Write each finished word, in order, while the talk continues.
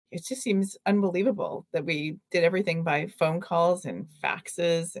it just seems unbelievable that we did everything by phone calls and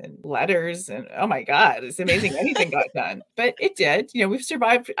faxes and letters. And oh my God, it's amazing anything got done. But it did. We've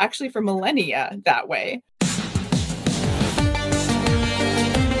survived actually for millennia that way.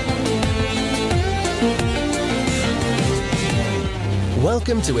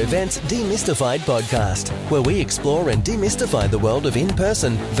 Welcome to Events Demystified podcast, where we explore and demystify the world of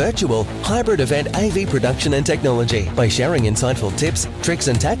in-person, virtual, hybrid event AV production and technology by sharing insightful tips, tricks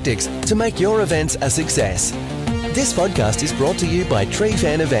and tactics to make your events a success. This podcast is brought to you by Tree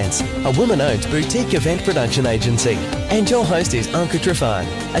Fan Events, a woman-owned boutique event production agency. And your host is Anka Trifan,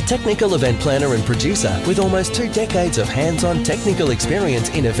 a technical event planner and producer with almost 2 decades of hands-on technical experience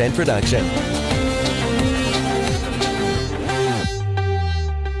in event production.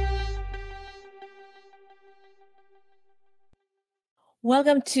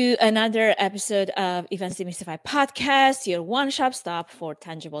 Welcome to another episode of Events Demystified Podcast, your one-stop stop for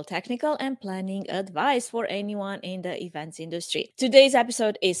tangible technical and planning advice for anyone in the events industry. Today's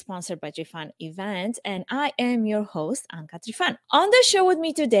episode is sponsored by Trifan Events, and I am your host, Anka Trifan. On the show with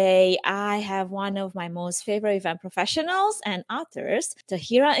me today, I have one of my most favorite event professionals and authors,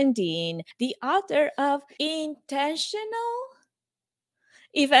 Tahira Endine, the author of Intentional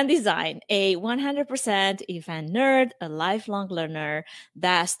Event Design, a 100% event nerd, a lifelong learner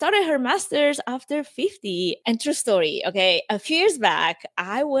that started her master's after 50. And true story, okay, a few years back,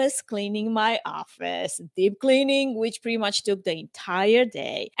 I was cleaning my office, deep cleaning, which pretty much took the entire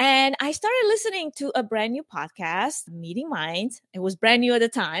day. And I started listening to a brand new podcast, Meeting Minds. It was brand new at the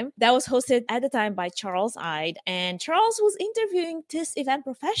time. That was hosted at the time by Charles Ide. And Charles was interviewing this event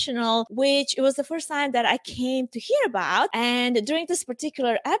professional, which it was the first time that I came to hear about. And during this particular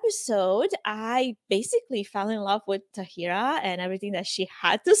episode, I basically fell in love with Tahira and everything that she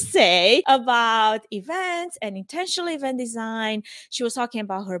had to say about events and intentional event design. She was talking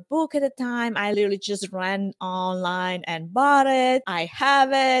about her book at the time. I literally just ran online and bought it. I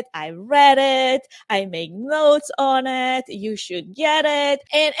have it. I read it. I make notes on it. You should get it.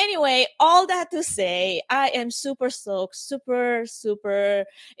 And anyway, all that to say, I am super stoked, super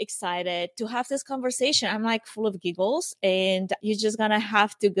excited to have this conversation. I'm like full of giggles, and you're just gonna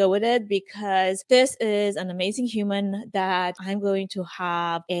have to go with it because this is an amazing human that I'm going to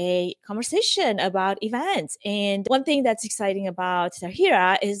have a conversation about events. And one thing that's exciting about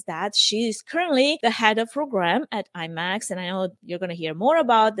Tahira is that she's currently the head of program at IMAX. And I know you're going to hear more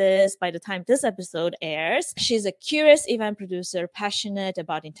about this by the time this episode airs. She's a curious event producer, passionate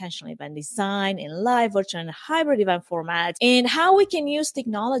about intentional event design in live, virtual, and hybrid event formats, and how we can use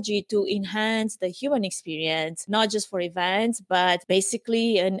technology to enhance the human experience, not just for events, but basically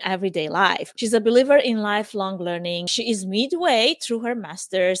in everyday life. She's a believer in lifelong learning. She is midway through her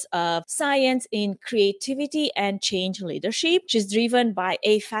master's of science in creativity and change leadership. She's driven by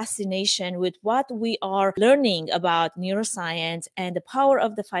a fascination with what we are learning about neuroscience and the power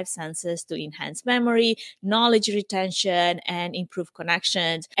of the 5 senses to enhance memory, knowledge retention, and improve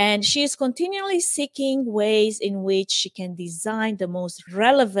connections. And she is continually seeking ways in which she can design the most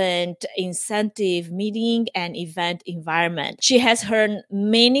relevant incentive meeting and event environment. She has earned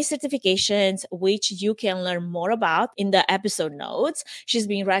many certifications, which you can learn more about in the episode notes. She's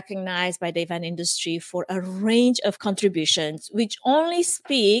been recognized by the event industry for a range of contributions, which only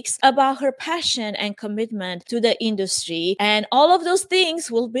speaks about her passion and commitment to the industry. And all of those things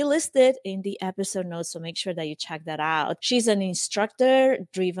will be listed in the episode notes, so make sure that you check that out. She's an instructor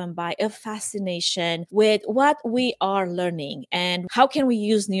driven by a fascination with what we are learning and how can we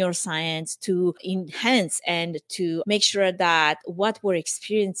use neuroscience to enhance and to make sure that what we're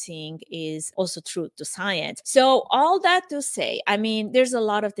experiencing is also true to science. So all that to say, I mean, there's a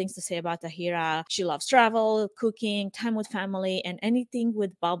lot of things to say about Tahira. She loves travel, cooking, time with family, and anything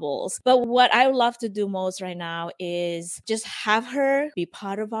with bubbles. But what I would love to do most right now is just have her be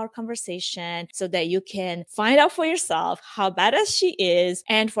part of our conversation so that you can find out for yourself how badass she is.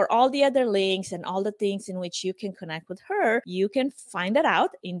 And for all the other links and all the things in which you can connect with her, you can find that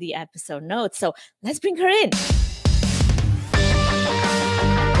out in the episode notes. So let's bring her in.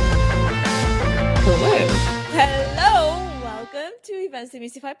 Hello, welcome to Events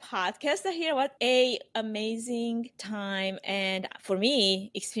Demystified Podcast. Tahira, what a amazing time and for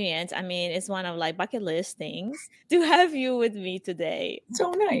me experience. I mean, it's one of like bucket list things to have you with me today.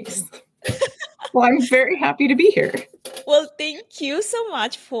 So nice. Well, I'm very happy to be here. Well, thank you so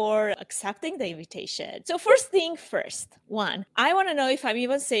much for accepting the invitation. So first thing first, one, I want to know if I'm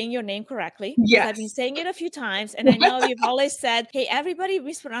even saying your name correctly, because I've been Yes. saying it a few times and I know you've always said, hey, everybody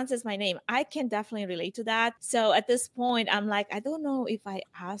mispronounces my name. I can definitely relate to that. So at this point, I'm like, I don't know if I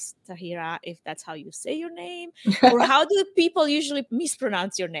asked Tahira if that's how you say your name or how do people usually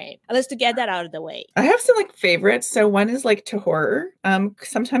mispronounce your name? Let's to get that out of the way. I have some like favorites. So one is like Tahor.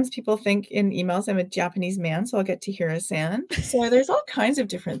 Sometimes people think in emails I'm a Japanese man, so I'll get Tahira-san. So there's all kinds of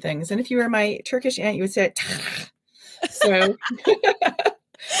different things. And if you were my Turkish aunt, you would say it. So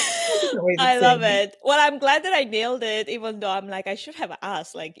I love it. Well, I'm glad that I nailed it, even though I'm like, I should have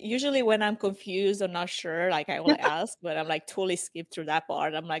asked. Like, usually when I'm confused or not sure, like I will ask, but I'm like totally skipped through that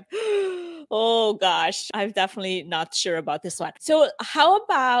part. I'm like, oh gosh, I'm definitely not sure about this one. So, how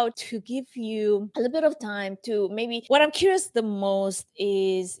about to give you a little bit of time to maybe what I'm curious the most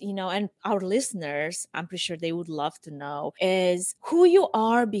is, and our listeners, I'm pretty sure they would love to know is who you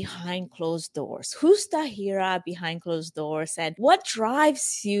are behind closed doors. Who's Tahira behind closed doors and what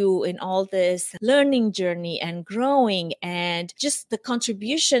drives you in all this learning journey and growing and just the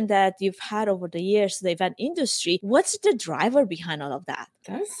contribution that you've had over the years to the event industry? What's the driver behind all of that?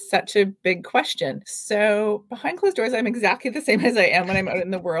 That's such a big question. So behind closed doors, I'm exactly the same as I am when I'm out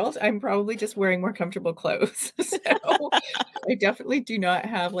in the world. I'm probably just wearing more comfortable clothes. So I definitely do not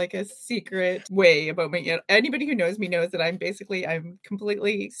have like a secret way about me. Anybody who knows me knows that I'm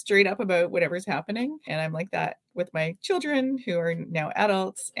completely straight up about whatever's happening. And I'm like that with my children who are now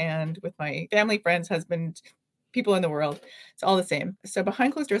adults and with my family, friends, husband, people in the world. It's all the same. So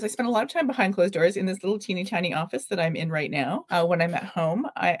behind closed doors, I spend a lot of time behind closed doors in this little teeny tiny office that I'm in right now. When I'm at home,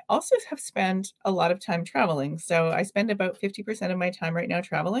 I also have spent a lot of time traveling. So I spend about 50% of my time right now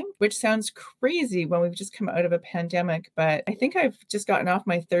traveling, which sounds crazy when we've just come out of a pandemic. But I think I've just gotten off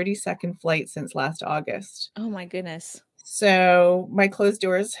my 30-second flight since last August. Oh my goodness. So my closed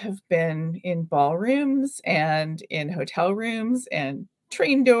doors have been in ballrooms and in hotel rooms and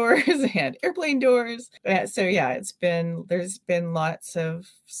train doors and airplane doors. So yeah, there's been lots of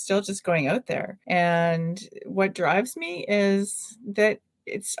still just going out there. And what drives me is that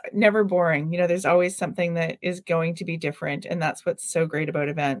it's never boring. There's always something that is going to be different. And that's what's so great about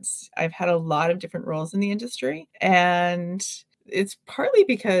events. I've had a lot of different roles in the industry, and it's partly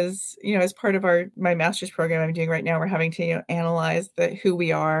because, as part of my master's program I'm doing right now, we're having to, analyze who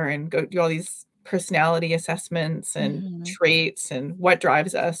we are and go do all these personality assessments and traits and what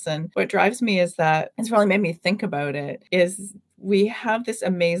drives us. And what drives me is that it's really made me think about it is we have this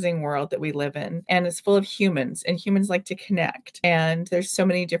amazing world that we live in, and it's full of humans, and humans like to connect. And there's so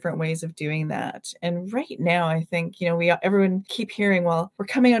many different ways of doing that. And right now, I think, everyone keep hearing, well, we're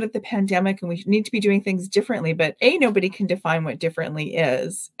coming out of the pandemic and we need to be doing things differently. But A, nobody can define what differently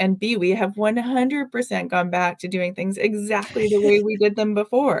is. And B, we have 100% gone back to doing things exactly the way we did them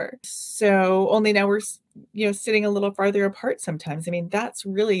before. So only now we're sitting a little farther apart sometimes. I mean, that's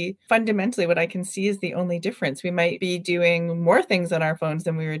really fundamentally what I can see is the only difference. We might be doing more things on our phones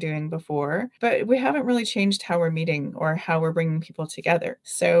than we were doing before, but we haven't really changed how we're meeting or how we're bringing people together.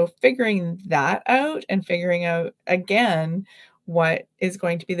 So figuring that out and figuring out again, what is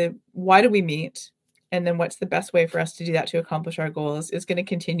going to be why do we meet? And then what's the best way for us to do that to accomplish our goals is going to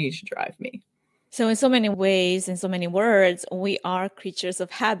continue to drive me. So in so many ways, in so many words, we are creatures of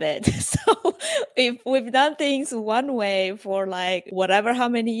habit. So if we've done things one way for like whatever how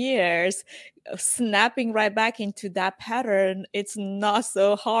many years, snapping right back into that pattern, it's not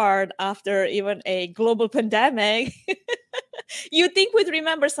so hard after even a global pandemic. You think we'd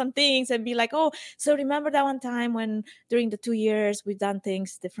remember some things and be like, oh, so remember that one time when during the 2 years we've done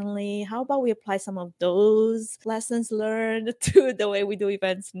things differently? How about we apply some of those lessons learned to the way we do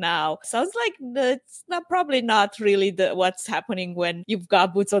events now? Sounds like that's probably not really what's happening when you've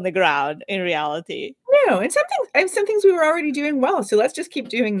got boots on the ground in reality. No, and some things we were already doing well. So let's just keep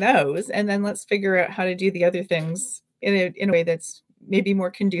doing those. And then let's figure out how to do the other things in a way that's maybe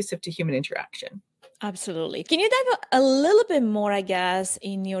more conducive to human interaction. Absolutely. Can you dive a little bit more, I guess,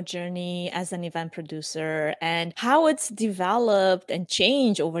 in your journey as an event producer and how it's developed and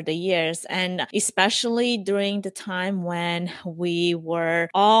changed over the years, and especially during the time when we were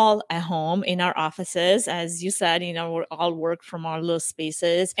all at home in our offices, as you said, we all work from our little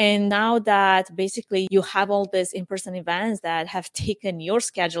spaces. And now that basically you have all these in-person events that have taken your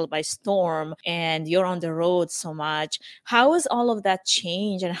schedule by storm and you're on the road so much, how has all of that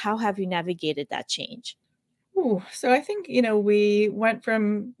changed and how have you navigated that change? Ooh, so I think, we went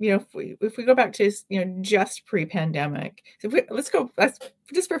from, if we go back to, just pre-pandemic, so let's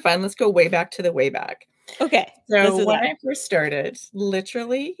just for fun, let's go way back to the way back. Okay. So when I first started,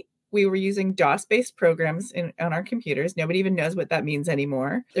 literally We were using DOS-based programs on our computers. Nobody even knows what that means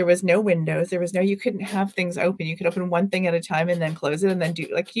anymore. There was no Windows. You couldn't have things open. You could open one thing at a time and then close it and then do,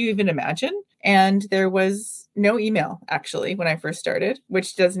 like, can you even imagine? And there was no email actually when I first started,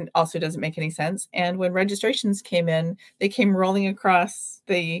 which doesn't make any sense. And when registrations came in, they came rolling across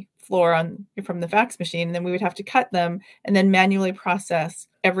the floor from the fax machine, and then we would have to cut them and then manually process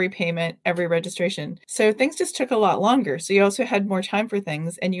every payment, every registration. So things just took a lot longer. So you also had more time for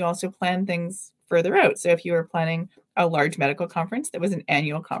things, and you also planned things further out. So if you were planning a large medical conference that was an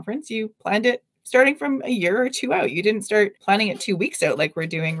annual conference, you planned it starting from a year or two out. You didn't start planning it 2 weeks out like we're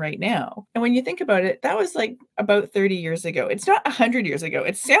doing right now. And when you think about it, that was like about 30 years ago. It's not 100 years ago.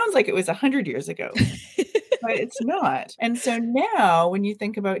 It sounds like it was 100 years ago. But it's not. And so now when you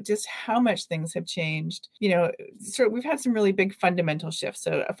think about just how much things have changed, so we've had some really big fundamental shifts.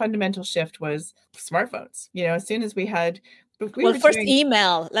 So a fundamental shift was smartphones. As soon as we had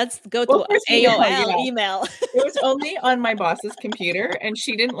email. Let's go to AOL email. It was only on my boss's computer, and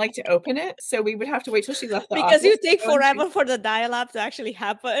she didn't like to open it. So we would have to wait till she left the office. Because you take forever for the dial-up to actually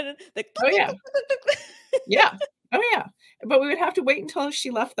happen. Oh, yeah. Yeah. Oh, yeah. But we would have to wait until she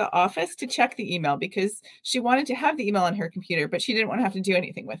left the office to check the email, because she wanted to have the email on her computer, but she didn't want to have to do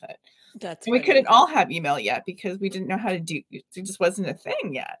anything with it. We couldn't all have email yet because we didn't know how to do it. It just wasn't a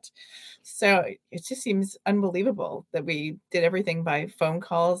thing yet. So it just seems unbelievable that we did everything by phone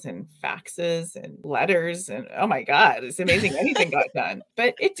calls and faxes and letters. And oh my God, it's amazing anything got done.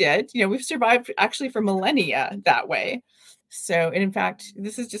 But it did. We've survived actually for millennia that way. So, and in fact,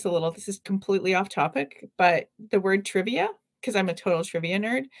 this is completely off topic, but the word trivia, because I'm a total trivia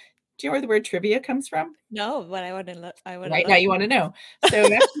nerd. Do you know where the word trivia comes from? No, but I want to Right now you want to know. So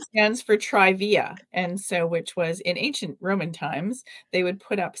it actually stands for trivia. And so, which was in ancient Roman times, they would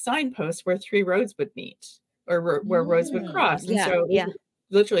put up signposts where three roads would meet, or where roads would cross. And so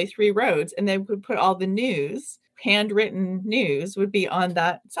literally three roads, and they would put all the news, handwritten news would be on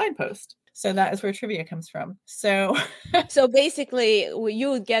that signpost. So that is where trivia comes from. So basically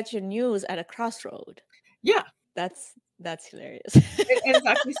you would get your news at a crossroad. Yeah. That's hilarious. It's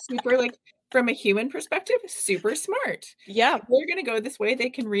actually super, like, from a human perspective, super smart. Yeah. They're going to go this way. They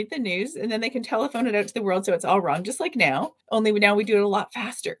can read the news and then they can telephone it out to the world. So it's all wrong, just like now. Only now we do it a lot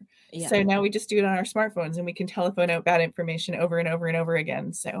faster. Yeah. So now we just do it on our smartphones and we can telephone out bad information over and over and over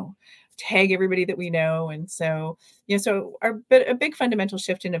again. So tag everybody that we know. And so, a big fundamental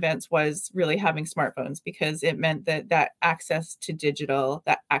shift in events was really having smartphones, because it meant that access to digital,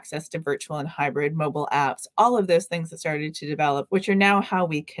 that access to virtual and hybrid mobile apps, all of those things that started to develop, which are now how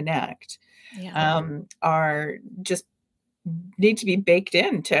we connect, are just need to be baked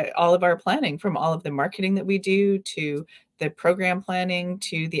into all of our planning, from all of the marketing that we do to the program planning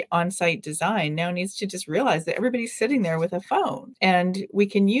to the on-site design. Now needs to just realize that everybody's sitting there with a phone, and we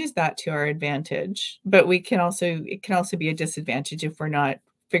can use that to our advantage, but it can also be a disadvantage if we're not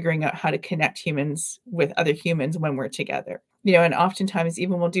figuring out how to connect humans with other humans when we're together. And oftentimes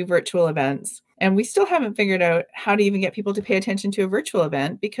even we'll do virtual events and we still haven't figured out how to even get people to pay attention to a virtual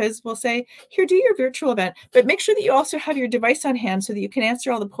event, because we'll say, here, do your virtual event, but make sure that you also have your device on hand so that you can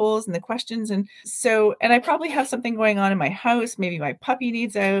answer all the polls and the questions. And I probably have something going on in my house. Maybe my puppy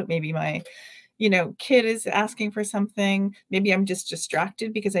needs out. Maybe my kid is asking for something. Maybe I'm just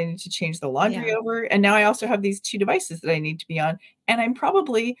distracted because I need to change the laundry over. And now I also have these two devices that I need to be on. And I'm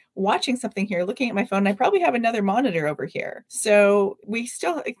probably watching something here, looking at my phone. And I probably have another monitor over here. So we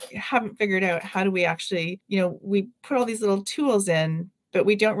still haven't figured out how do we actually, we put all these little tools in, but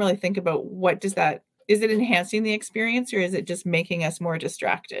we don't really think about is it enhancing the experience or is it just making us more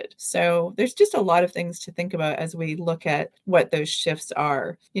distracted? So there's just a lot of things to think about as we look at what those shifts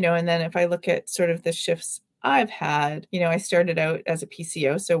are, and then if I look at sort of the shifts I've had, I started out as a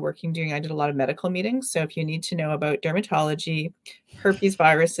PCO. So I did a lot of medical meetings. So if you need to know about dermatology, herpes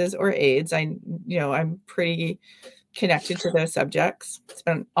viruses, or AIDS, I'm pretty connected to those subjects.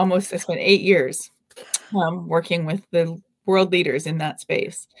 I spent 8 years working with the world leaders in that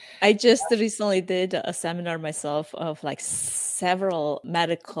space. I just recently did a seminar myself of like several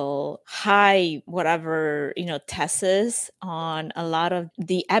medical tests on a lot of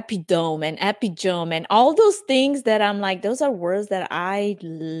the epidome and epigenome and all those things that I'm like, those are words that I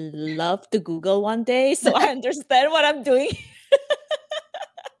love to Google one day so I understand what I'm doing.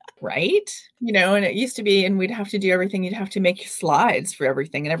 Right? And it used to be, and we'd have to do everything. You'd have to make slides for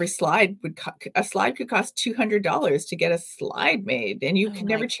everything. And every slide could cost $200 to get a slide made. And you could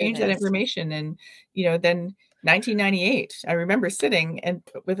never change that information. And, then 1998. I remember sitting and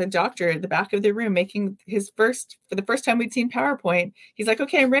with a doctor at the back of the room making for the first time we'd seen PowerPoint. He's like,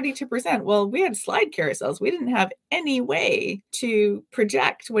 okay, I'm ready to present. Well, we had slide carousels. We didn't have any way to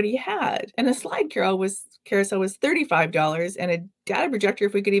project what he had. And a slide carousel was $35, and a data projector,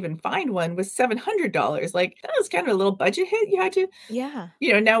 if we could even find one, was $700. Like, that was kind of a little budget hit. You had to,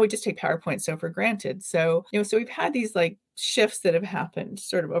 now we just take PowerPoint so for granted. So, so we've had these like shifts that have happened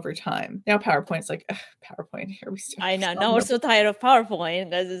sort of over time. Now PowerPoint's like, PowerPoint, here we still. I know. Now we're so tired of PowerPoint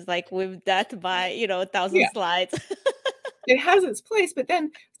because it's like we've that by 1,000 slides. It has its place, but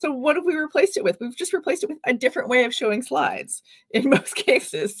then, so what have we replaced it with? We've just replaced it with a different way of showing slides in most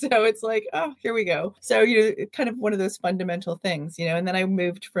cases. So it's like, oh, here we go. So, kind of one of those fundamental things, and then I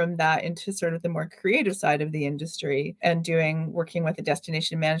moved from that into sort of the more creative side of the industry and working with a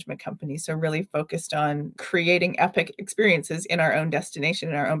destination management company. So really focused on creating epic experiences in our own destination,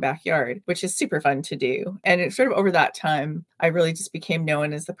 in our own backyard, which is super fun to do. And it's sort of over that time, I really just became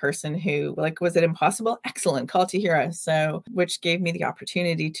known as the person who, like, was it impossible? Excellent. Call to hero. So, which gave me the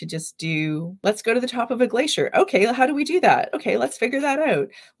opportunity to just let's go to the top of a glacier. Okay, how do we do that? Okay, let's figure that out.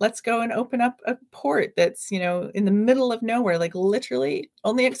 Let's go and open up a port that's, in the middle of nowhere, like literally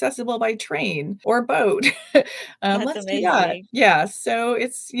only accessible by train or boat. Let's amazing. do that. Yeah. So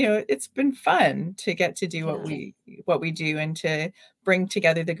it's been fun to get to do what we do and to bring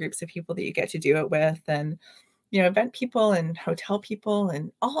together the groups of people that you get to do it with. And event people and hotel people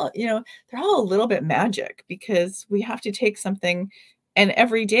and all, they're all a little bit magic because we have to take something and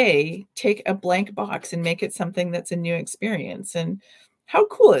every day take a blank box and make it something that's a new experience. And how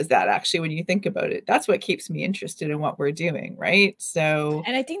cool is that actually when you think about it? That's what keeps me interested in what we're doing, right? So,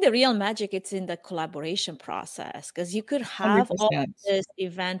 and I think the real magic it's in the collaboration process, because you could have 100%. all these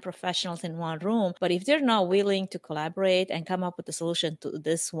event professionals in one room, but if they're not willing to collaborate and come up with a solution to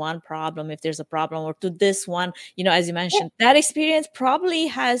this one problem, if there's a problem, or to this one, as you mentioned, that experience probably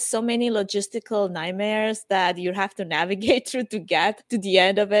has so many logistical nightmares that you have to navigate through to get to the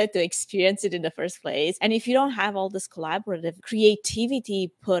end of it, to experience it in the first place. And if you don't have all this collaborative creativity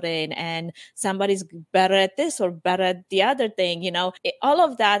put in and somebody's better at this or better at the other thing, all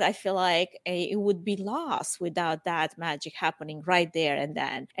of that, I feel like it would be lost without that magic happening right there and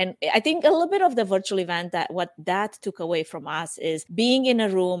then. And I think a little bit of the virtual event, that what that took away from us is being in a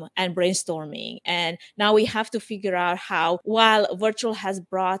room and brainstorming. And now we have to figure out how, while virtual has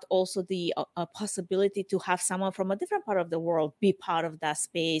brought also the possibility to have someone from a different part of the world be part of that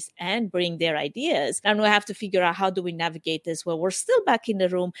space and bring their ideas. And we have to figure out how do we navigate this where we're still back in the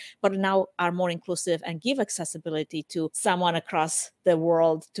room, but now are more inclusive and give accessibility to someone across the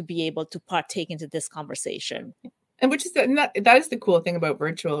world to be able to partake into this conversation. And which is that is the cool thing about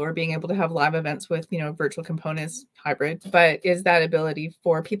virtual, or being able to have live events with, virtual components, hybrid, but is that ability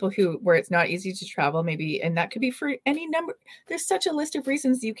for people where it's not easy to travel, maybe, and that could be for any number. There's such a list of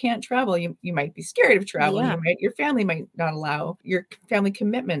reasons you can't travel. You might be scared of traveling. Yeah. Your family might not allow, your family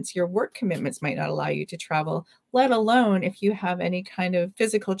commitments, your work commitments might not allow you to travel, let alone if you have any kind of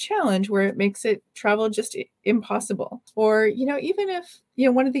physical challenge where it makes travel just impossible. Or, even if,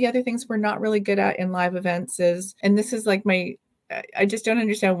 one of the other things we're not really good at in live events is, and this is like I just don't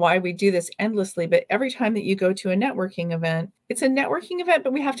understand why we do this endlessly, but every time that you go to a networking event, it's a networking event,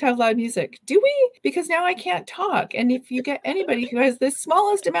 but we have to have loud music. Do we? Because now I can't talk. And if you get anybody who has the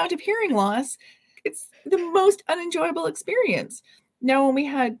smallest amount of hearing loss, it's the most unenjoyable experience. Now, when we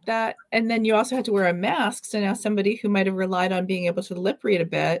had that, and then you also had to wear a mask, so now somebody who might have relied on being able to lip read a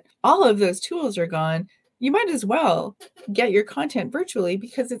bit, all of those tools are gone. You might as well get your content virtually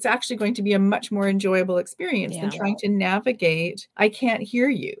because it's actually going to be a much more enjoyable experience than trying to navigate, I can't hear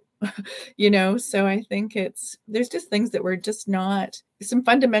you, So I think there's just things that we're just not, some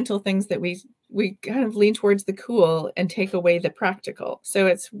fundamental things that we kind of lean towards the cool and take away the practical. So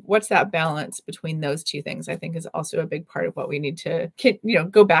it's what's that balance between those two things, I think, is also a big part of what we need to,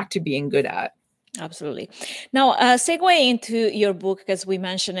 go back to being good at. Absolutely. Now, segue into your book, because we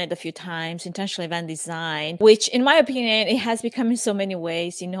mentioned it a few times, Intentional Event Design, which in my opinion, it has become in so many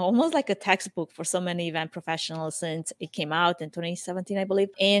ways, almost like a textbook for so many event professionals since it came out in 2017, I believe.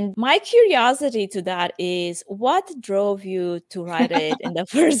 And my curiosity to that is, what drove you to write it in the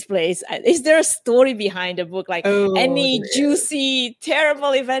first place? Is there a story behind the book? Like any juicy,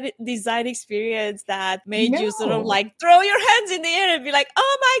 terrible event design experience that made you sort of like throw your hands in the air and be like,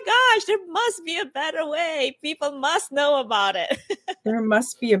 oh my gosh, there must be a better way. People must know about it. There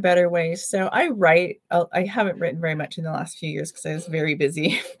must be a better way. So I haven't written very much in the last few years because I was very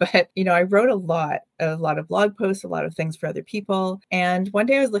busy, but I wrote a lot of blog posts, a lot of things for other people. And one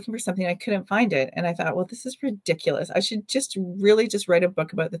day I was looking for something, I couldn't find it. And I thought, well, this is ridiculous. I should just really just write a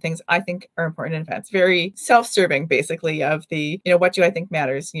book about the things I think are important in events. Very self-serving, basically, of the, what do I think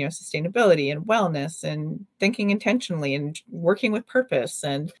matters? Sustainability and wellness and thinking intentionally and working with purpose.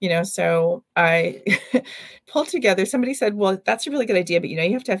 And, so I pulled together, somebody said, well, that's a really good idea, but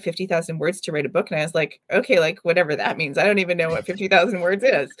you have to have 50,000 words to write a book. And I was like, okay, like whatever that means. I don't even know what 50,000 words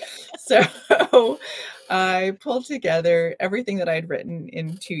is. So I pulled together everything that I'd written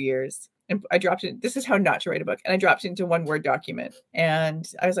in 2 years. And I dropped it. This is how not to write a book. And I dropped it into one Word document. And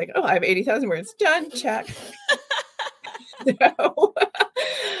I was like, oh, I have 80,000 words. Done. Check. So,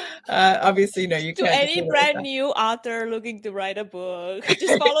 obviously, you to can't. Any brand new author looking to write a book,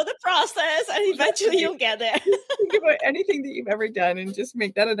 just follow the process and eventually you'll get there. Think about anything that you've ever done and just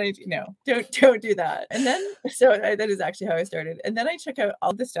make that an idea. No, don't do that. And then, that is actually how I started. And then I took out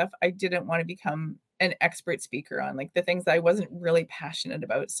all the stuff I didn't want to become an expert speaker on, like the things that I wasn't really passionate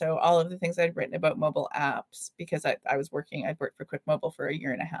about. So all of the things I'd written about mobile apps, because I'd worked for Quick Mobile for 1.5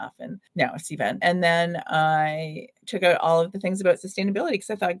 years, and now it's Event. And then I took out all of the things about sustainability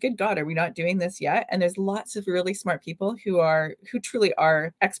because I thought, good God, are we not doing this yet? And there's lots of really smart people who truly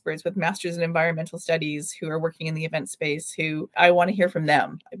are experts with masters in environmental studies who are working in the event space, who I want to hear from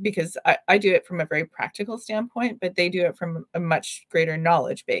them, because I do it from a very practical standpoint, but they do it from a much greater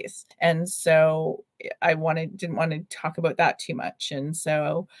knowledge base. And so I didn't want to talk about that too much. And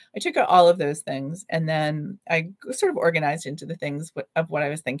so I took out all of those things, and then I sort of organized into the things of what I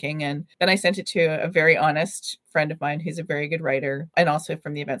was thinking. And then I sent it to a very honest friend of mine who's a very good writer and also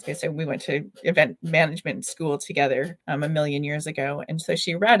from the event space. So we went to event management school together 1 million years ago. And so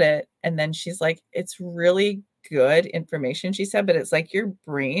she read it, and then she's like, it's really good information, she said, but it's like your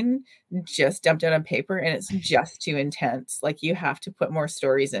brain just dumped it on paper and it's just too intense. Like you have to put more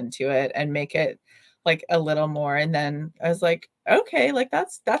stories into it and make it like a little more. And then I was like, okay, like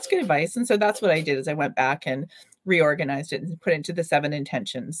that's good advice. And so that's what I did, is I went back and reorganized it and put it into the 7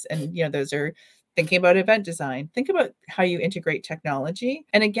 intentions. And, those are thinking about event design, think about how you integrate technology.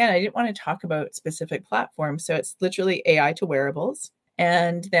 And again, I didn't want to talk about specific platforms. So it's literally AI to wearables.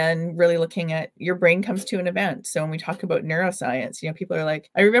 And then really looking at your brain comes to an event. So when we talk about neuroscience, people are like,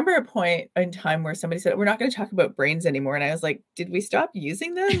 I remember a point in time where somebody said, we're not going to talk about brains anymore. And I was like, did we stop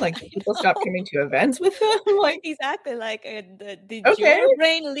using them? Like, did people stop coming to events with them? Like, exactly. Like, did your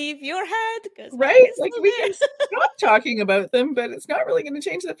brain leave your head? Right. Like we can stop talking about them, but it's not really going to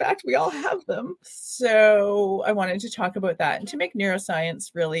change the fact we all have them. So I wanted to talk about that and to make neuroscience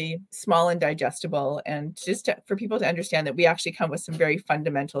really small and digestible, and just for people to understand that we actually come with some very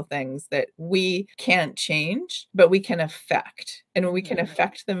fundamental things that we can't change, but we can affect. And we can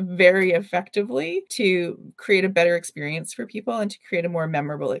affect them very effectively to create a better experience for people and to create a more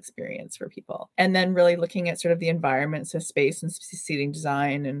memorable experience for people. And then really looking at sort of the environment, so space and seating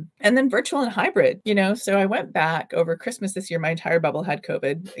design, and then virtual and hybrid, So I went back over Christmas this year. My entire bubble had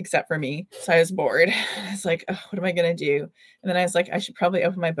COVID except for me. So I was bored. I was like, oh, what am I going to do? And then I was like, I should probably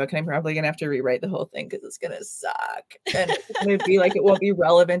open my book, and I'm probably going to have to rewrite the whole thing because it's going to suck. And it's going to be like, it won't be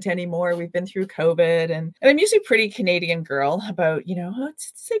relevant anymore. We've been through COVID. And I'm usually a pretty Canadian girl about, oh,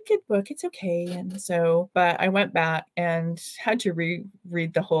 it's a good book. It's okay. And so, but I went back and had to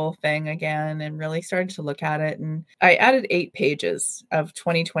reread the whole thing again and really started to look at it. And I added 8 pages of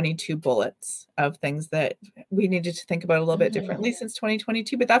 2022 bullets of things that we needed to think about a little bit differently since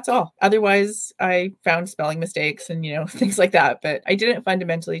 2022, but that's all. Otherwise, I found spelling mistakes and, things like that, but I didn't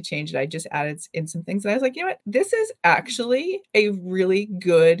fundamentally change it. I just added in some things. And I was like, you know what? This is actually a really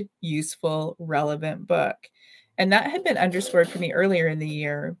good, useful, relevant book. And that had been underscored for me earlier in the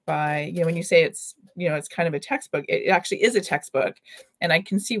year by, when you say it's kind of a textbook, it actually is a textbook. And I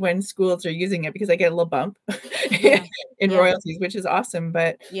can see when schools are using it because I get a little bump in royalties, which is awesome.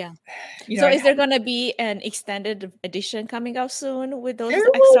 But so is there going to be an extended edition coming out soon with those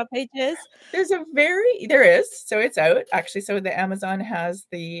extra pages? There is. So it's out actually. So the Amazon has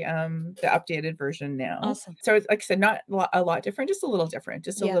the updated version now. Awesome. So it's, like I said, not a lot different, just a little different,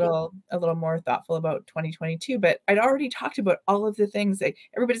 just a little more thoughtful about 2022. But I'd already talked about all of the things that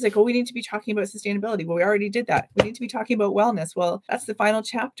everybody's like, oh, we need to be talking about sustainability. Well, we already did that. We need to be talking about wellness. Well, that's the final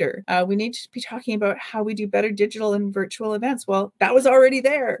chapter. We need to be talking about how we do better digital and virtual events. Well, that was already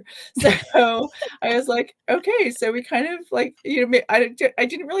there. So I was like, okay, so we kind of like, I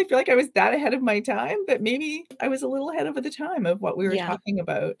didn't really feel like I was that ahead of my time, but maybe I was a little ahead of the time of what we were talking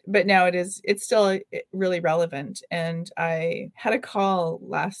about. But now it's still really relevant. And I had a call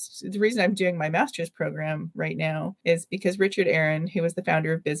the reason I'm doing my master's program right now is because Richard Aaron, who was the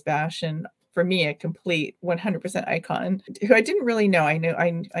founder of BizBash and for me, a complete 100% icon who I didn't really know.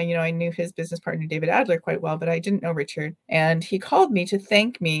 I knew his business partner, David Adler, quite well, but I didn't know Richard. And he called me to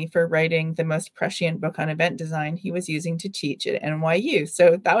thank me for writing the most prescient book on event design he was using to teach at NYU.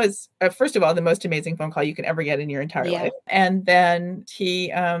 So that was, first of all, the most amazing phone call you can ever get in your entire life. And then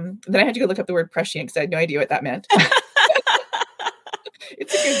then I had to go look up the word prescient because I had no idea what that meant.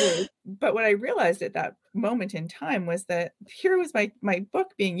 It's a good word. But what I realized at that moment in time was that here was my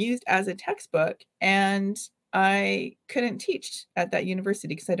book being used as a textbook, and I couldn't teach at that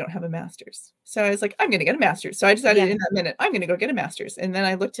university because I don't have a master's. So I was like, I'm going to get a master's. So I decided in that minute, I'm going to go get a master's. And then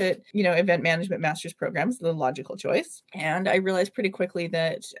I looked at, event management master's programs, the logical choice. And I realized pretty quickly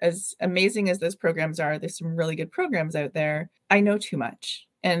that as amazing as those programs are, there's some really good programs out there. I know too much.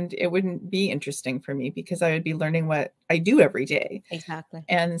 And it wouldn't be interesting for me because I would be learning what I do every day. Exactly.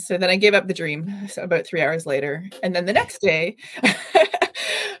 And so then I gave up the dream about 3 hours later. And then the next day,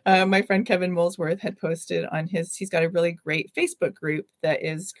 my friend Kevin Molesworth had posted on he's got a really great Facebook group that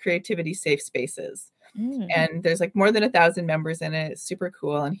is Creativity Safe Spaces. And there's like more than 1,000 members in it. It's super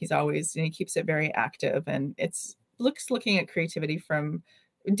cool. And he keeps it very active. And it's looking at creativity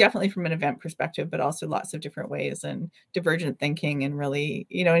definitely from an event perspective, but also lots of different ways and divergent thinking and really,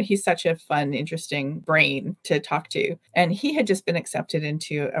 and he's such a fun, interesting brain to talk to. And he had just been accepted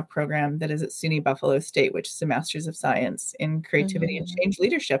into a program that is at SUNY Buffalo State, which is a Master's of Science in Creativity and Change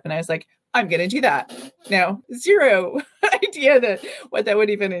Leadership. And I was like, I'm going to do that. Now, zero idea what that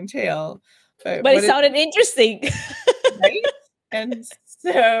would even entail. But it sounded interesting. Right? And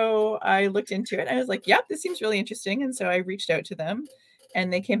so I looked into it. I was like, yep, this seems really interesting. And so I reached out to them.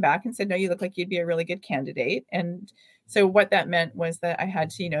 And they came back and said, no, you look like you'd be a really good candidate. And so what that meant was that I had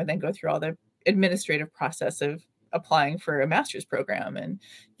to, then go through all the administrative process of applying for a master's program and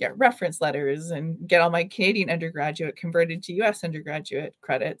get reference letters and get all my Canadian undergraduate converted to US undergraduate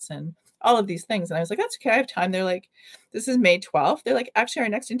credits and all of these things. And I was like, that's okay, I have time. They're like, this is May 12th. They're like, actually, our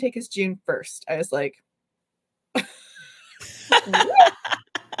next intake is June 1st. I was like,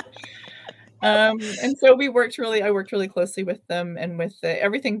 and so I worked really closely with them, and with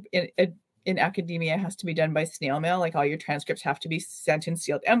everything in academia has to be done by snail mail. Like all your transcripts have to be sent in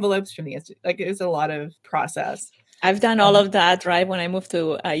sealed envelopes from the institute. Like it was a lot of process. I've done all of that, right? When I moved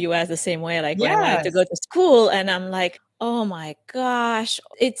to US the same way, like when I wanted to go to school, and I'm like, oh my gosh,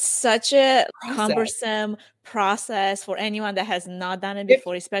 it's such a cumbersome process for anyone that has not done it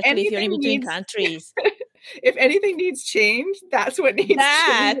before, especially if you're in between countries. If anything needs change, that's what needs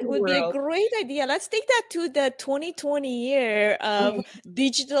that change. That would be a great idea. Let's take that to the 2020 year of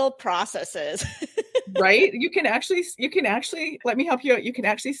digital processes. Right? You can actually, let me help you out. You can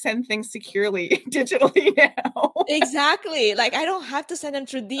actually send things securely digitally now. Exactly. Like I don't have to send them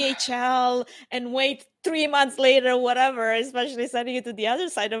through DHL and wait 3 months later, whatever, especially sending it to the other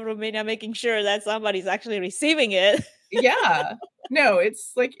side of Romania, making sure that somebody's actually receiving it. Yeah. No,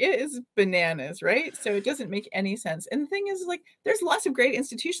 it's like, it is bananas, right? So it doesn't make any sense. And the thing is, like, there's lots of great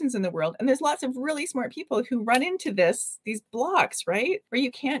institutions in the world, and there's lots of really smart people who run into these blocks, right? Where you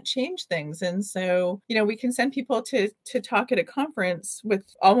can't change things. And so, we can send people to talk at a conference with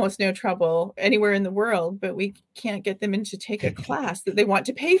almost no trouble anywhere in the world, but we can't get them in to take a class that they want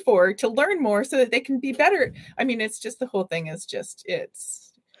to pay for to learn more so that they can be better. I mean, it's just, the whole thing is just, it's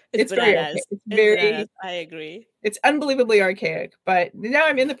very archaic. I agree. It's unbelievably archaic, but now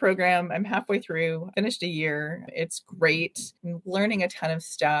I'm in the program. I'm halfway through, finished a year. It's great. I'm learning a ton of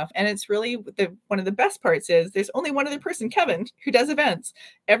stuff. And it's really one of the best parts is there's only one other person, Kevin, who does events.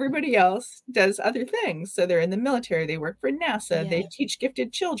 Everybody else does other things. So they're in the military. They work for NASA. They teach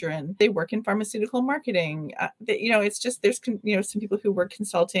gifted children. They work in pharmaceutical marketing. It's just, there's, some people who work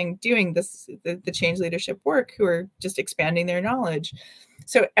consulting, doing the change leadership work, who are just expanding their knowledge.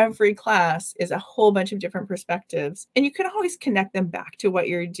 So every class is a whole bunch of different perspectives, and you can always connect them back to what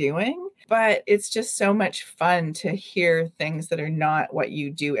you're doing, but it's just so much fun to hear things that are not what you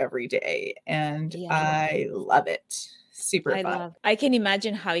do every day. And I love it. super fun. I can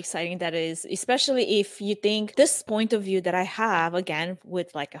imagine how exciting that is, especially if you think this point of view that I have, again,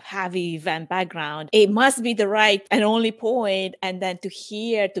 with like a heavy event background, it must be the right and only point. And then to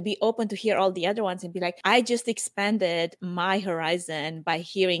be open to hear all the other ones and be like, I just expanded my horizon by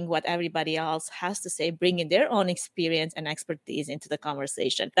hearing what everybody else has to say, bringing their own experience and expertise into the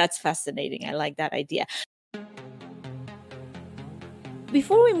conversation. That's fascinating. I like that idea.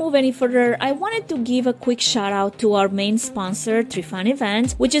 Before we move any further, I wanted to give a quick shout out to our main sponsor, Trifan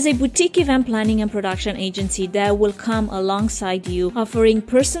Events, which is a boutique event planning and production agency that will come alongside you, offering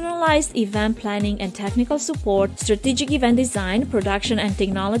personalized event planning and technical support, strategic event design, production and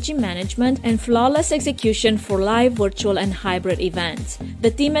technology management, and flawless execution for live, virtual, and hybrid events.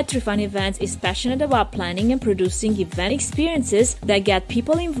 The team at Trifan Events is passionate about planning and producing event experiences that get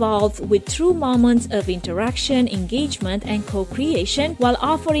people involved with true moments of interaction, engagement, and co-creation, while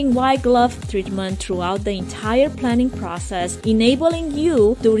offering white glove treatment throughout the entire planning process, enabling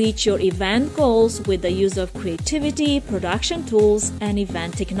you to reach your event goals with the use of creativity, production tools, and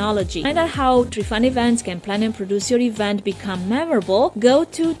event technology. Find out how Trifan Events can plan and produce your event become memorable. Go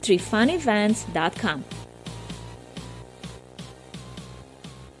to trifanevents.com.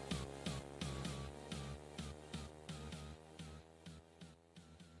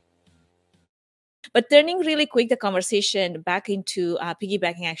 But turning really quick the conversation back into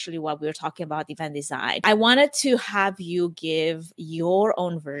piggybacking actually what we were talking about event design, I wanted to have you give your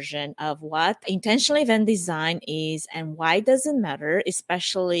own version of what intentional event design is and why it doesn't matter,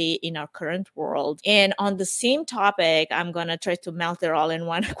 especially in our current world. And on the same topic, I'm going to try to melt it all in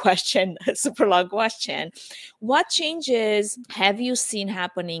one question, a super long question. What changes have you seen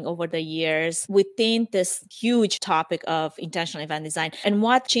happening over the years within this huge topic of intentional event design? And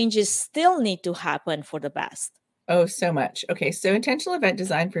what changes still need to happen for the best? Oh, so much. Okay, so intentional event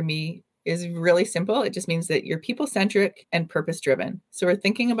design for me is really simple. It just means that you're people-centric and purpose-driven. So we're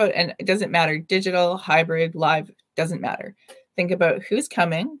thinking about, and it doesn't matter, digital, hybrid, live, doesn't matter. Think about who's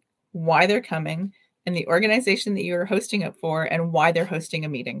coming, why they're coming, and the organization that you're hosting it for and why they're hosting a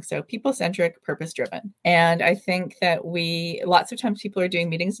meeting. So people-centric, purpose-driven. And I think that lots of times people are doing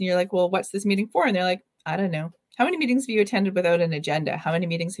meetings and you're like, well, what's this meeting for? And they're like, I don't know. How many meetings have you attended without an agenda? How many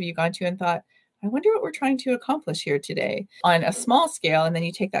meetings have you gone to and thought, I wonder what we're trying to accomplish here today on a small scale. And then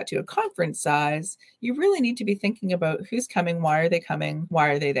you take that to a conference size. You really need to be thinking about who's coming, why are they coming, why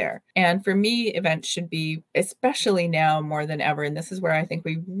are they there? And for me, events should be, especially now more than ever, and this is where I think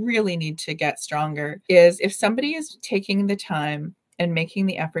we really need to get stronger, is if somebody is taking the time and making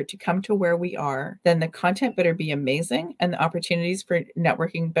the effort to come to where we are, then the content better be amazing and the opportunities for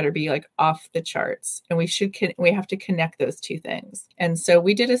networking better be like off the charts. And we have to connect those two things. And so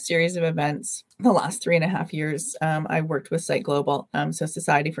we did a series of events the last 3.5 years. I worked with Site Global, so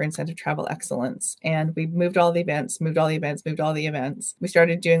Society for Incentive Travel Excellence, and we moved all the events. We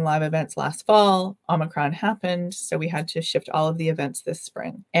started doing live events last fall. Omicron happened, so we had to shift all of the events this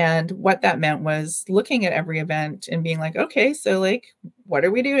spring. And what that meant was looking at every event and being like, okay, so like, what are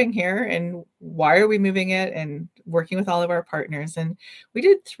we doing here and why are we moving it, and working with all of our partners. And we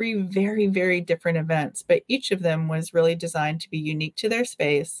did 3 very, very different events, but each of them was really designed to be unique to their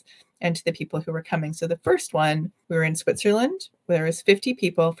space and to the people who were coming. So the first one, we were in Switzerland, where there was 50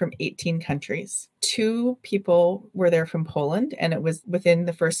 people from 18 countries. 2 people were there from Poland, and it was within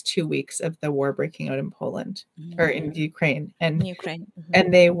the first 2 weeks of the war breaking out in Poland, or in Ukraine. And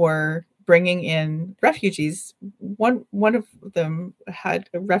they were bringing in refugees. One of them had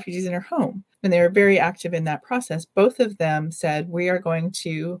refugees in her home, and they were very active in that process. Both of them said, we are going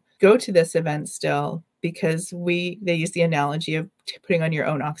to go to this event still, because they use the analogy of putting on your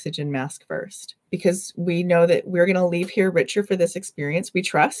own oxygen mask first, because we know that we're going to leave here richer for this experience. We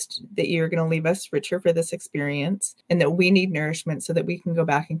trust that you're going to leave us richer for this experience, and that we need nourishment so that we can go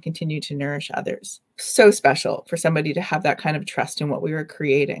back and continue to nourish others. So special for somebody to have that kind of trust in what we were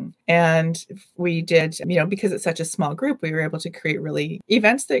creating. And we did, because it's such a small group, we were able to create really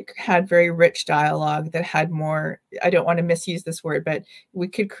events that had very rich dialogue, that had more, I don't want to misuse this word, but we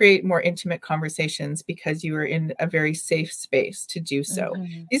could create more intimate conversations because you were in a very safe space to do so.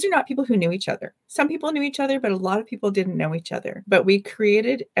 Mm-hmm. These are not people who knew each other. Some people knew each other, but a lot of people didn't know each other. But we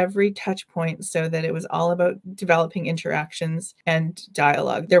created every touch point so that it was all about developing interactions and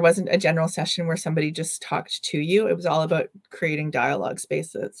dialogue. There wasn't a general session where somebody just talked to you. It was all about creating dialogue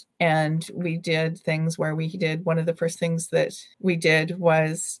spaces. And we did things where one of the first things that we did that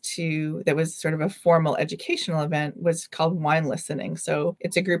was sort of a formal educational event, was called Wine Listening. So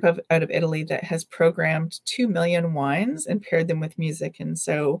it's a group out of Italy that has programmed 2 million wines and paired them with music. And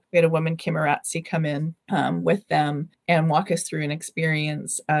so we had a woman, Kim Arazzi, come in with them and walk us through an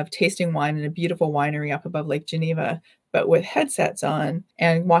experience of tasting wine in a beautiful winery up above Lake Geneva, but with headsets on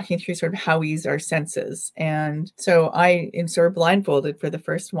and walking through sort of how we use our senses. And so I am sort of blindfolded for the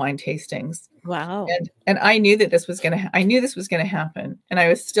first wine tastings. Wow. And I knew that this was going to happen. And I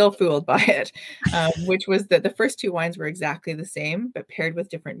was still fooled by it, which was that the first two wines were exactly the same, but paired with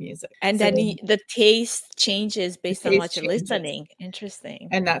different music. And So then the taste changes based on what taste you're changes. listening. Interesting.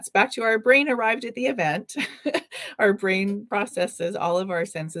 And that's back to our brain arrived at the event. Our brain processes all of our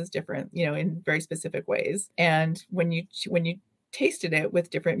senses different, in very specific ways. And when you tasted it with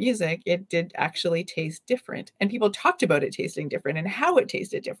different music, it did actually taste different. And people talked about it tasting different and how it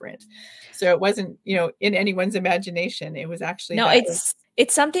tasted different. So it wasn't, in anyone's imagination. It was actually No,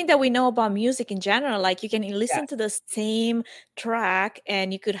 it's something that we know about music in general. Like you can listen to the same track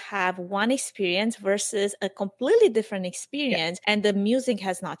and you could have one experience versus a completely different experience, and the music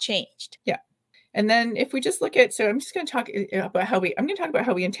has not changed. Yeah. And then if we just look at, so I'm just going to talk about how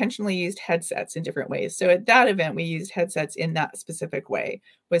we intentionally used headsets in different ways. So at that event, we used headsets in that specific way,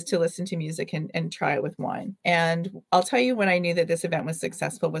 was to listen to music and try it with wine. And I'll tell you when I knew that this event was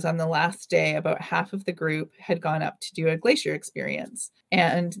successful was on the last day. About half of the group had gone up to do a glacier experience.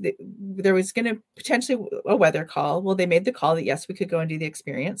 And there was going to potentially a weather call. Well, they made the call that yes, we could go and do the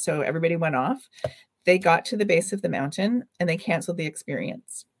experience. So everybody went off. They got to the base of the mountain and they canceled the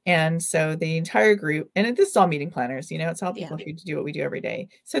experience. And so the entire group, and this is all meeting planners, it's all people who do what we do every day.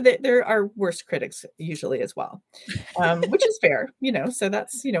 So there are worst critics usually as well, which is fair, so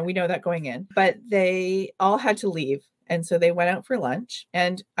that's, we know that going in, but they all had to leave. And so they went out for lunch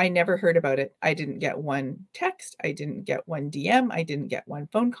and I never heard about it. I didn't get one text. I didn't get one DM. I didn't get one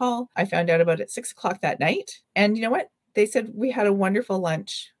phone call. I found out about it 6:00 that night. And you know what? They said, we had a wonderful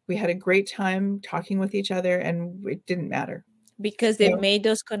lunch. We had a great time talking with each other and it didn't matter. Because they've made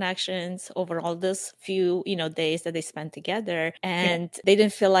those connections over all those few, days that they spent together, and they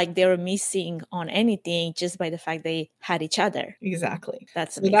didn't feel like they were missing on anything just by the fact they had each other. Exactly.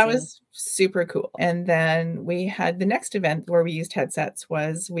 That's so amazing. That was super cool. And then we had the next event where we used headsets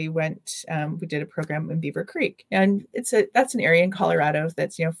was we went, we did a program in Beaver Creek, and that's an area in Colorado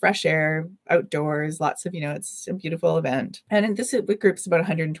that's, fresh air, outdoors, lots of, it's a beautiful event. And this group's about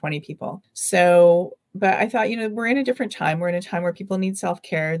 120 people. So but I thought, we're in a different time. We're in a time where people need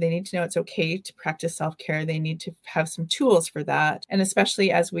self-care. They need to know it's okay to practice self-care. They need to have some tools for that. And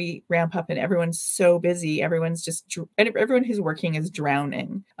especially as we ramp up and everyone's so busy, everyone who's working is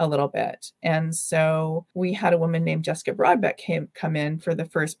drowning a little bit. And so we had a woman named Jessica Broadbeck come in for the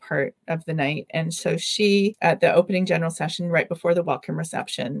first part of the night. And so she, at the opening general session, right before the welcome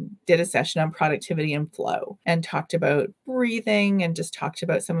reception, did a session on productivity and flow and talked about breathing and just talked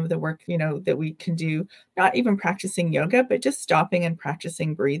about some of the work, that we can do, not even practicing yoga, but just stopping and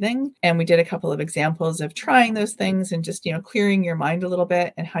practicing breathing. And we did a couple of examples of trying those things and just, clearing your mind a little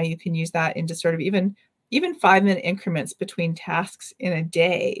bit and how you can use that into sort of even 5-minute increments between tasks in a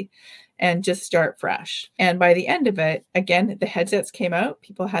day and just start fresh. And by the end of it, again, the headsets came out,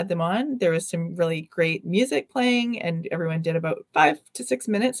 people had them on. There was some really great music playing and everyone did about 5 to 6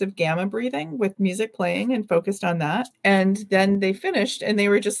 minutes of gamma breathing with music playing and focused on that. And then they finished and they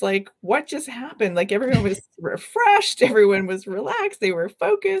were just like, what just happened? Like everyone was refreshed, everyone was relaxed, they were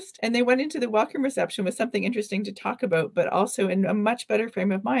focused, and they went into the welcome reception with something interesting to talk about, but also in a much better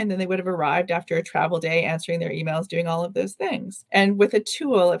frame of mind than they would have arrived after a travel day, answering their emails, doing all of those things. And with a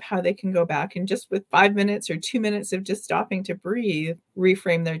tool of how they can go back and just with 5 minutes or 2 minutes of just stopping to breathe,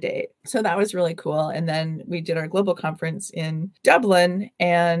 reframe their day. So that was really cool. And then we did our global conference in Dublin,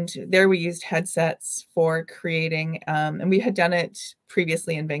 and there we used headsets for creating, and we had done it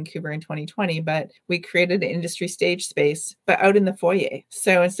previously in Vancouver in 2020, but we created an industry stage space, but out in the foyer.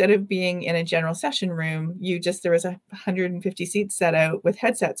 So instead of being in a general session room, there was 150 seats set out with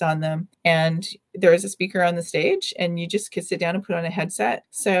headsets on them. And there was a speaker on the stage and you just could sit down and put on a headset.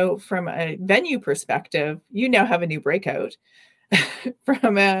 So from a venue perspective, you now have a new breakout.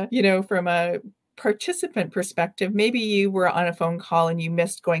 From a participant perspective, maybe you were on a phone call and you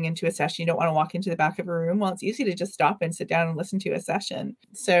missed going into a session. You don't want to walk into the back of a room. Well, it's easy to just stop and sit down and listen to a session.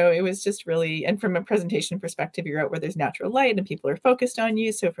 So it was just really, and from a presentation perspective, you're out where there's natural light and people are focused on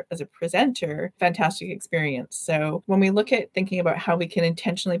you. So as a presenter, fantastic experience. So when we look at thinking about how we can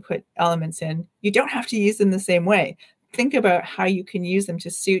intentionally put elements in, you don't have to use them the same way. Think about how you can use them to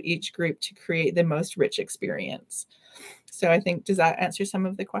suit each group to create the most rich experience. So I think, does that answer some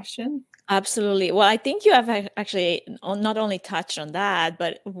of the question? Absolutely. Well, I think you have actually not only touched on that,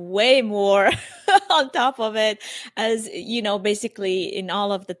 but way more on top of it. As you know, basically in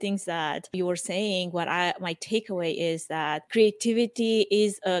all of the things that you were saying, my takeaway is that creativity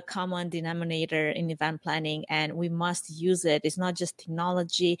is a common denominator in event planning, and we must use it. It's not just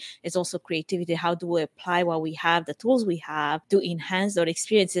technology; it's also creativity. How do we apply what we have, the tools we have, to enhance those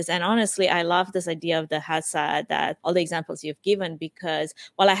experiences? And honestly, I love this idea of the headset, that all the examples you've given, because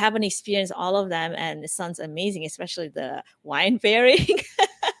while I haven't experienced all of them, and it sounds amazing, especially the wine pairing.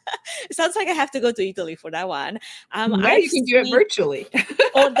 It sounds like I have to go to Italy for that one. Now you can do it virtually.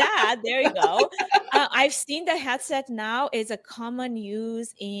 There you go. I've seen the headset now is a common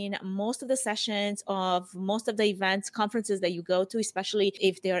use in most of the sessions of most of the events, conferences that you go to, especially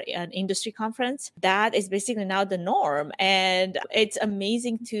if they're an industry conference. That is basically now the norm. And it's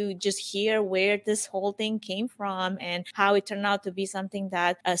amazing to just hear where this whole thing came from and how it turned out to be something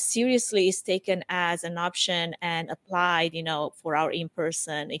that seriously is taken as an option and applied, for our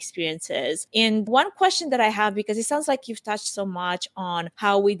in-person experiences. And one question that I have, because it sounds like you've touched so much on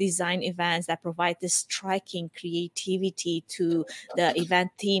how we design events that provide this striking creativity to the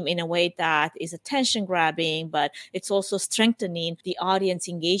event team in a way that is attention grabbing, but it's also strengthening the audience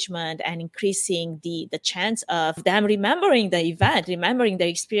engagement and increasing the chance of them remembering the event, remembering the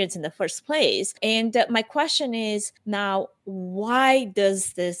experience in the first place. And my question is now, why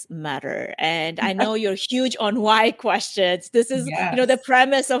does this matter? And I know you're huge on why questions. This is, the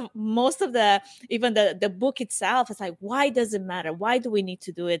premise of most of even the book itself. It's like, why does it matter? Why do we need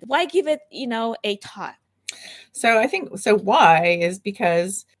to do it? Why give it, a thought? So I think, why is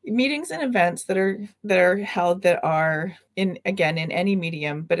because meetings and events that are held, that are in any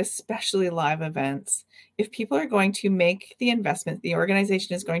medium, but especially live events, if people are going to make the investment, the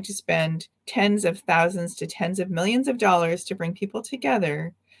organization is going to spend tens of thousands to tens of millions of dollars to bring people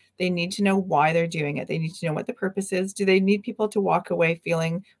together. They need to know why they're doing it. They need to know what the purpose is. Do they need people to walk away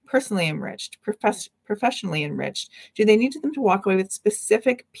feeling personally enriched, professionally enriched? Do they need them to walk away with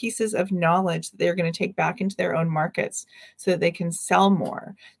specific pieces of knowledge that they're going to take back into their own markets so that they can sell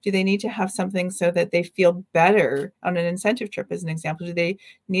more? Do they need to have something so that they feel better on an incentive trip, as an example? Do they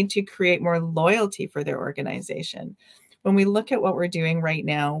need to create more loyalty for their organization? When we look at what we're doing right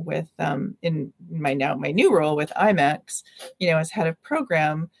now with in my new role with IMEX, as head of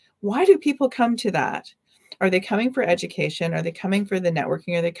program, why do people come to that? Are they coming for education? Are they coming for the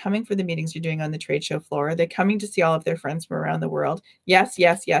networking? Are they coming for the meetings you're doing on the trade show floor? Are they coming to see all of their friends from around the world? Yes,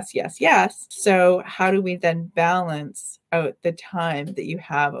 yes, yes, yes, yes. So how do we then balance out the time that you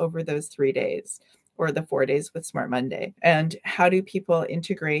have over those 3 days? Or the 4 days with Smart Monday? And how do people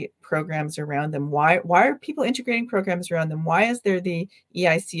integrate programs around them? Why are people integrating programs around them? Why is there the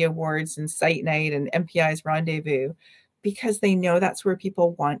EIC Awards and Site Night and MPI's Rendezvous? Because they know that's where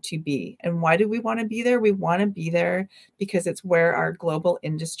people want to be. And why do we want to be there? We want to be there because it's where our global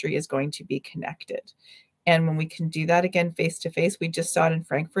industry is going to be connected. And when we can do that again face to face, we just saw it in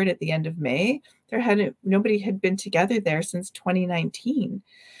Frankfurt at the end of May. Nobody had been together there since 2019.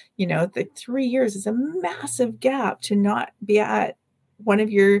 The 3 years is a massive gap to not be at one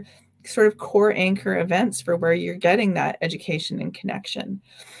of your sort of core anchor events for where you're getting that education and connection,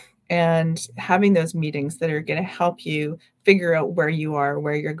 and having those meetings that are going to help you figure out where you are,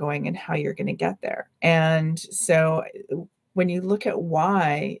 where you're going, and how you're going to get there. And so when you look at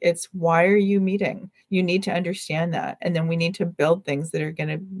why, it's why are you meeting? You need to understand that. And then we need to build things that are going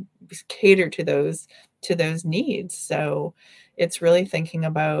to cater to those needs. So it's really thinking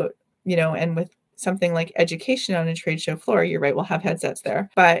about, and with something like education on a trade show floor, you're right, we'll have headsets there,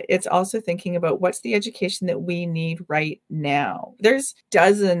 but it's also thinking about what's the education that we need right now. There's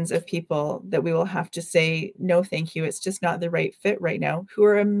dozens of people that we will have to say, no, thank you, it's just not the right fit right now, who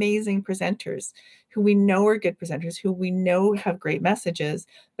are amazing presenters, who we know are good presenters, who we know have great messages,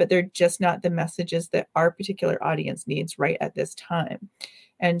 but they're just not the messages that our particular audience needs right at this time.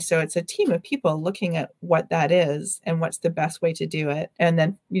 And so it's a team of people looking at what that is and what's the best way to do it. And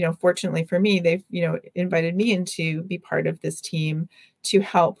then, fortunately for me, they've, invited me in to be part of this team to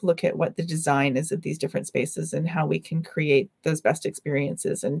help look at what the design is of these different spaces and how we can create those best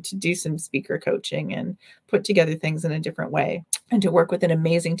experiences, and to do some speaker coaching and put together things in a different way, and to work with an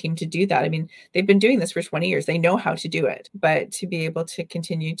amazing team to do that. I mean, they've been doing this for 20 years. They know how to do it, but to be able to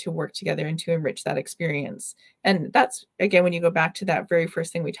continue to work together and to enrich that experience And that's, again, when you go back to that very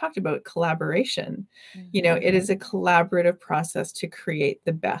first thing we talked about, collaboration, it is a collaborative process to create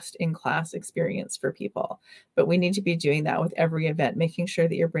the best in-class experience for people. But we need to be doing that with every event, making sure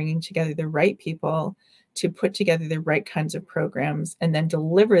that you're bringing together the right people to put together the right kinds of programs and then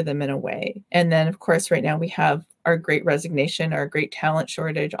deliver them in a way. And then, of course, right now we have our great resignation, our great talent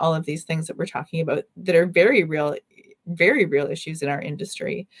shortage, all of these things that we're talking about that are very real issues in our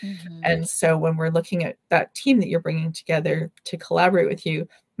industry. And so when we're looking at that team that you're bringing together to collaborate with you,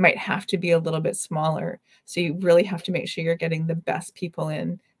 might have to be a little bit smaller. So you really have to make sure you're getting the best people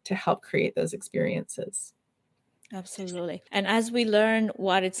in to help create those experiences. Absolutely. And as we learn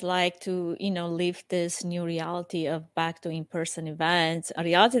what it's like to, live this new reality of back to in-person events, a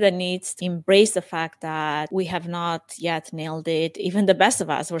reality that needs to embrace the fact that we have not yet nailed it. Even the best of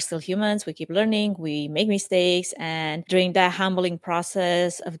us, we're still humans. We keep learning, we make mistakes. And during that humbling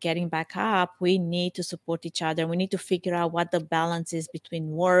process of getting back up, we need to support each other. We need to figure out what the balance is between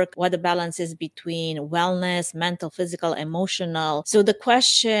work, what the balance is between wellness, mental, physical, emotional. So the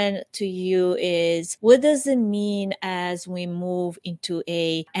question to you is, what does it mean as we move into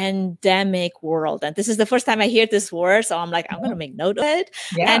a endemic world? And this is the first time I hear this word, so I'm like, I'm going to make note of it.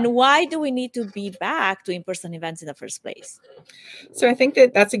 Yeah. And why do we need to be back to in-person events in the first place? So I think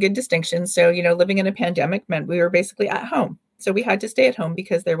that that's a good distinction. So, living in a pandemic meant we were basically at home. So we had to stay at home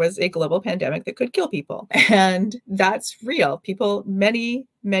because there was a global pandemic that could kill people. And that's real. People, many,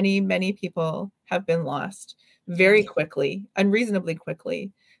 many, many people have been lost very quickly, unreasonably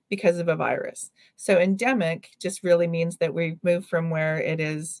quickly, because of a virus. So endemic just really means that we move from where it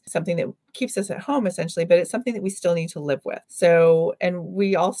is something that keeps us at home, essentially, but it's something that we still need to live with. So, and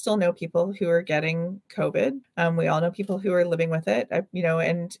we all still know people who are getting COVID. We all know people who are living with it,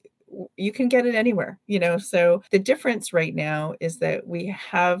 and you can get it anywhere, so the difference right now is that we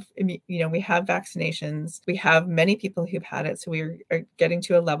have vaccinations. We have many people who've had it. So we are getting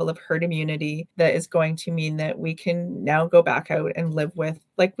to a level of herd immunity that is going to mean that we can now go back out and live with,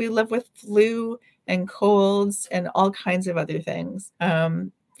 like we live with flu and colds and all kinds of other things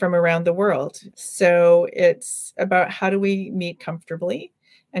from around the world. So it's about how do we meet comfortably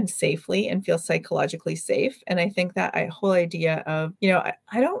and safely and feel psychologically safe. And I think that whole idea of, I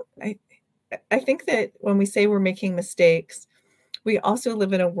think that when we say we're making mistakes, we also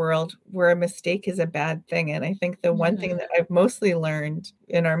live in a world where a mistake is a bad thing. And I think the one thing that I've mostly learned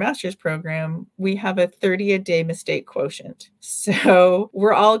in our master's program, we have a 30-a-day mistake quotient. So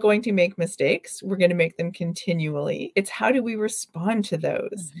we're all going to make mistakes. We're going to make them continually. It's how do we respond to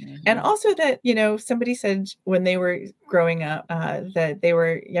those? And also that, somebody said when they were growing up that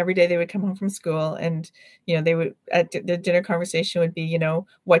every day they would come home from school and, they would, at the dinner conversation would be,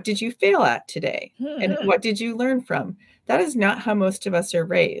 what did you fail at today? And what did you learn from? That is not how most of us are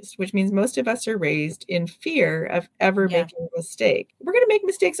raised, which means most of us are raised in fear of ever making a mistake. We're going to make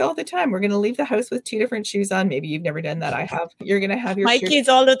mistakes all the time. We're going to leave the house with 2 different shoes on. Maybe you've never done that. I have. You're going to have your kids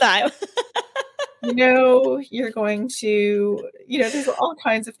all the time. You're going to, there's all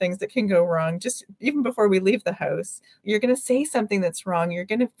kinds of things that can go wrong. Just even before we leave the house, you're going to say something that's wrong. You're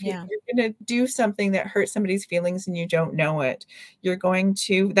going to do something that hurts somebody's feelings and you don't know it. You're going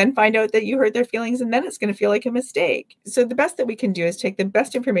to then find out that you hurt their feelings and then it's going to feel like a mistake. So the best that we can do is take the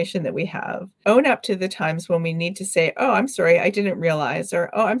best information that we have, own up to the times when we need to say, oh, I'm sorry, I didn't realize, or,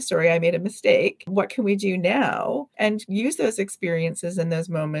 oh, I'm sorry, I made a mistake. What can we do now? And use those experiences and those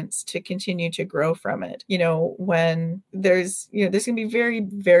moments to continue to grow from it. When there's going to be very,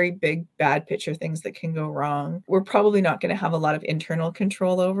 very big, bad picture things that can go wrong, we're probably not going to have a lot of internal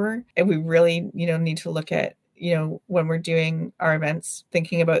control over. And we really, need to look at, when we're doing our events,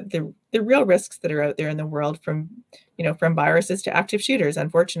 thinking about the real risks that are out there in the world from viruses to active shooters,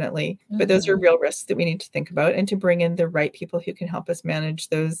 unfortunately. But those are real risks that we need to think about and to bring in the right people who can help us manage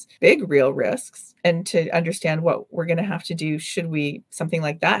those big, real risks and to understand what we're going to have to do should something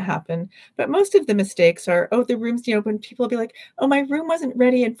like that happen. But most of the mistakes are, the rooms, when people will be like, oh, my room wasn't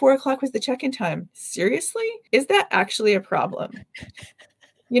ready and 4:00 was the check-in time. Seriously? Is that actually a problem?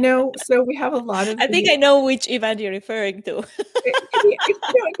 So we have a lot of... I think I know which event you're referring to.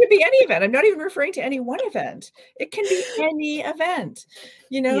 It could be any event. I'm not even referring to any one event. It can be any event,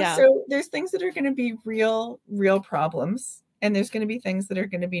 So there's things that are going to be real problems. And there's going to be things that are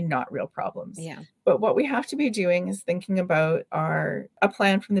going to be not real problems. Yeah. But what we have to be doing is thinking about a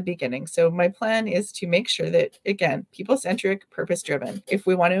plan from the beginning. So my plan is to make sure that, again, people-centric, purpose-driven. If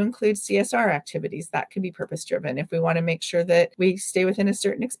we want to include CSR activities, that could be purpose-driven. If we want to make sure that we stay within a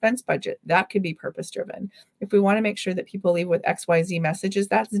certain expense budget, that could be purpose-driven. If we want to make sure that people leave with XYZ messages,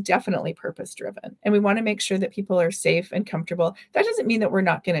 that's definitely purpose-driven. And we want to make sure that people are safe and comfortable. That doesn't mean that we're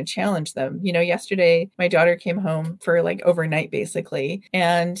not going to challenge them. Yesterday, my daughter came home for like overnight, basically.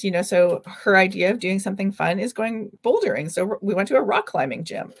 And, so her idea of doing something fun is going bouldering. So we went to a rock climbing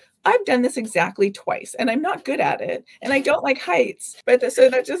gym. I've done this exactly twice and I'm not good at it and I don't like heights, but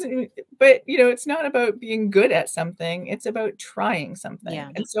it's not about being good at something. It's about trying something. Yeah.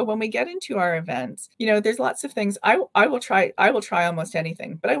 And so when we get into our events, there's lots of things I will try almost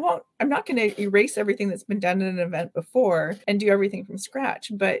anything, but I'm not going to erase everything that's been done in an event before and do everything from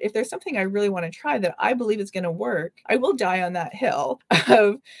scratch. But if there's something I really want to try that I believe is going to work, I will die on that hill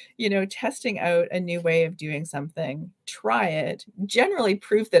of, testing out a new way of doing something, try it, generally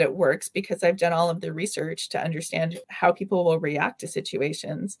prove that it works because I've done all of the research to understand how people will react to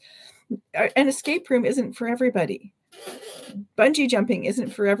situations. An escape room isn't for everybody. Bungee jumping isn't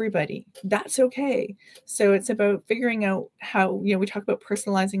for everybody. That's okay. So it's about figuring out how, we talk about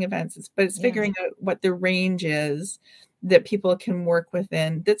personalizing events, but it's figuring out what the range is that people can work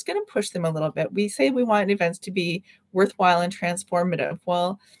within that's going to push them a little bit. We say we want events to be worthwhile and transformative.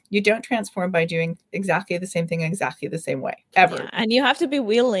 Well, you don't transform by doing exactly the same thing exactly the same way, ever. Yeah, and you have to be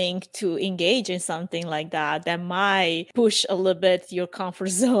willing to engage in something like that might push a little bit your comfort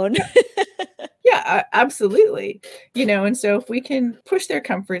zone. Yeah, absolutely. And so if we can push their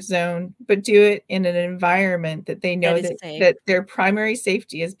comfort zone, but do it in an environment that they know that their primary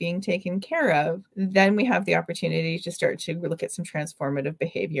safety is being taken care of, then we have the opportunity to start to look at some transformative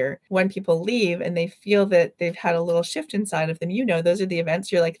behavior. When people leave and they feel that they've had a little shift inside of them, those are the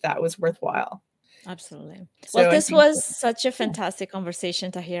events you're like, that was worthwhile. Absolutely. Well, this was such a fantastic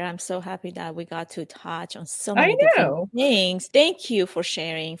conversation, Tahira. I'm so happy that we got to touch on so many different things. Thank you for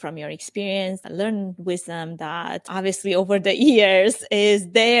sharing from your experience, learned wisdom that obviously over the years is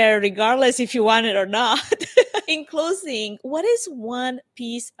there, regardless if you want it or not. In closing, what is one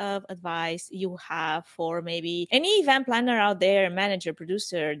piece of advice you have for maybe any event planner out there, manager,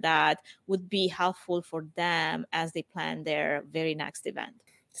 producer, that would be helpful for them as they plan their very next event?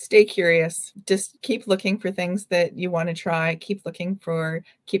 Stay curious. Just keep looking for things that you want to try. Keep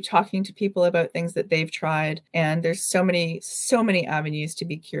talking to people about things that they've tried. And there's so many avenues to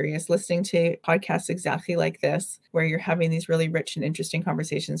be curious. Listening to podcasts exactly like this, where you're having these really rich and interesting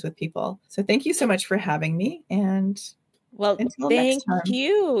conversations with people. So thank you so much for having me. And well, thank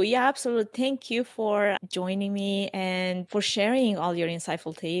you. Yeah, absolutely. Thank you for joining me and for sharing all your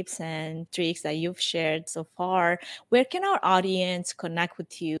insightful tips and tricks that you've shared so far. Where can our audience connect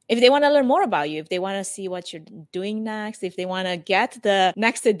with you if they want to learn more about you, if they want to see what you're doing next, if they want to get the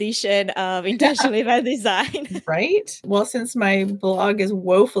next edition of Intentional Event Design? Right. Well, since my blog is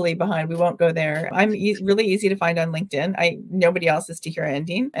woefully behind, we won't go there. I'm really easy to find on LinkedIn. Nobody else is Tahira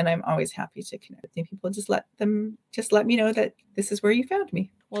Endine, and I'm always happy to connect with new people. Just let me know that this is where you found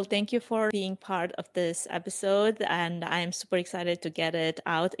me. Well, thank you for being part of this episode, and I'm super excited to get it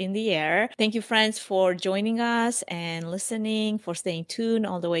out in the air. Thank you, friends, for joining us and listening, for staying tuned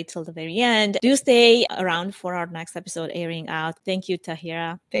all the way till the very end. Do stay around for our next episode airing out. Thank you,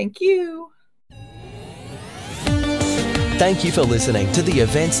 Tahira. Thank you. Thank you for listening to the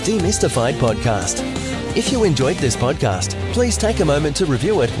Events Demystified podcast. If you enjoyed this podcast, please take a moment to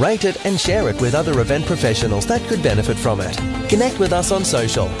review it, rate it, and share it with other event professionals that could benefit from it. Connect with us on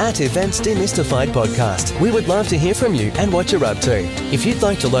social at Events Demystified Podcast. We would love to hear from you and what you're up to. If you'd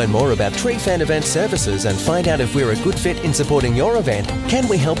like to learn more about Tree Fan Event services and find out if we're a good fit in supporting your event, can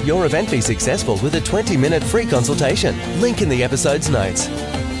we help your event be successful with a 20-minute free consultation? Link in the episode's notes.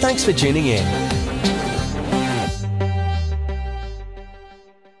 Thanks for tuning in.